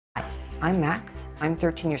I'm Max, I'm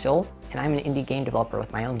 13 years old, and I'm an indie game developer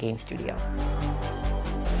with my own game studio.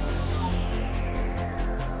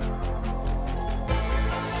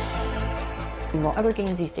 And while other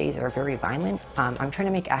games these days are very violent, I'm trying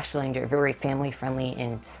to make Ashland a very family-friendly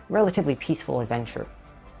and relatively peaceful adventure.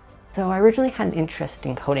 So I originally had an interest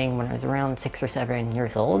in coding when I was around 6 or 7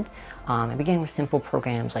 years old. I began with simple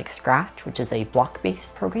programs like Scratch, which is a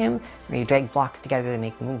block-based program where you drag blocks together to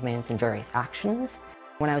make movements and various actions.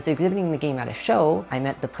 When I was exhibiting the game at a show, I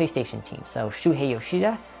met the PlayStation team, so Shuhei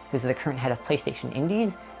Yoshida, who's the current head of PlayStation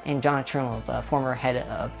Indies, and John Eternal, the former head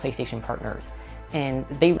of PlayStation Partners. And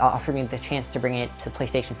they offered me the chance to bring it to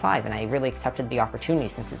PlayStation 5, and I really accepted the opportunity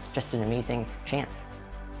since it's just an amazing chance.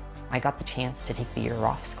 I got the chance to take the year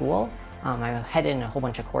off school. I headed in a whole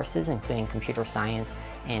bunch of courses, including computer science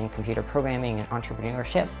and computer programming and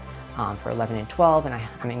entrepreneurship for 11 and 12, and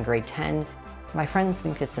I'm in grade 10. My friends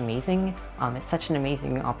think it's amazing. It's such an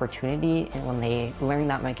amazing opportunity, and when they learn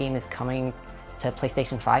that my game is coming to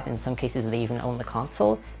PlayStation 5, in some cases they even own the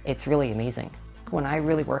console, it's really amazing. When I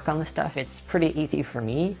really work on this stuff, it's pretty easy for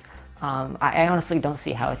me. I honestly don't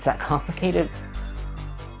see how it's that complicated.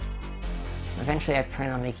 Eventually I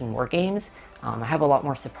plan on making more games. I have a lot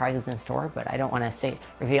more surprises in store, but I don't want to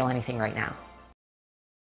reveal anything right now.